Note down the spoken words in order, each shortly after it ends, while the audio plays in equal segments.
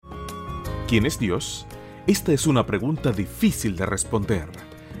¿Quién es Dios? Esta es una pregunta difícil de responder.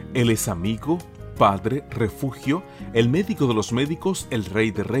 Él es amigo, padre, refugio, el médico de los médicos, el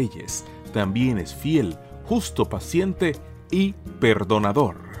rey de reyes. También es fiel, justo, paciente y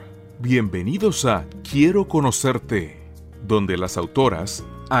perdonador. Bienvenidos a Quiero Conocerte, donde las autoras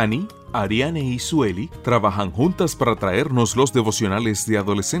Annie, Ariane y Sueli trabajan juntas para traernos los devocionales de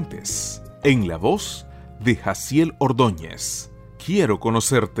adolescentes. En la voz de Jaciel Ordóñez. Quiero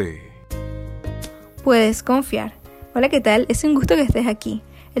conocerte. Puedes confiar. Hola, ¿qué tal? Es un gusto que estés aquí.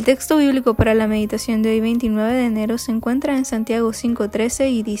 El texto bíblico para la meditación de hoy 29 de enero se encuentra en Santiago 5:13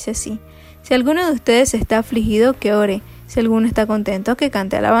 y dice así: Si alguno de ustedes está afligido, que ore; si alguno está contento, que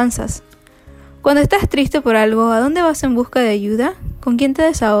cante alabanzas. Cuando estás triste por algo, ¿a dónde vas en busca de ayuda? ¿Con quién te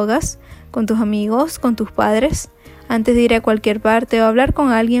desahogas? ¿Con tus amigos? ¿Con tus padres? Antes de ir a cualquier parte o hablar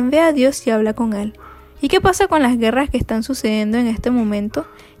con alguien, ve a Dios y habla con Él. ¿Y qué pasa con las guerras que están sucediendo en este momento?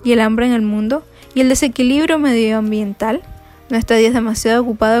 ¿Y el hambre en el mundo? ¿Y el desequilibrio medioambiental? ¿No está Dios demasiado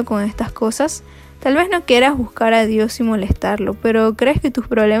ocupado con estas cosas? Tal vez no quieras buscar a Dios y molestarlo, pero ¿crees que tus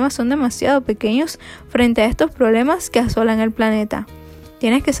problemas son demasiado pequeños frente a estos problemas que asolan el planeta?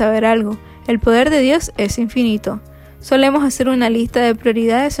 Tienes que saber algo: el poder de Dios es infinito. Solemos hacer una lista de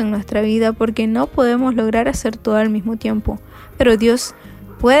prioridades en nuestra vida porque no podemos lograr hacer todo al mismo tiempo. Pero Dios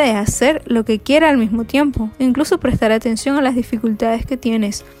puede hacer lo que quiera al mismo tiempo, incluso prestar atención a las dificultades que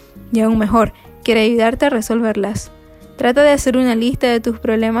tienes. Y aún mejor, quiere ayudarte a resolverlas. Trata de hacer una lista de tus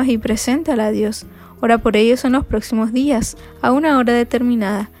problemas y preséntala a Dios. Ora por ellos en los próximos días, a una hora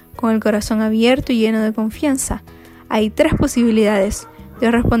determinada, con el corazón abierto y lleno de confianza. Hay 3 posibilidades.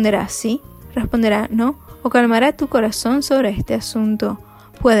 Dios responderá sí, responderá no, o calmará tu corazón sobre este asunto.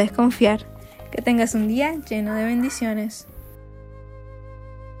 Puedes confiar. Que tengas un día lleno de bendiciones.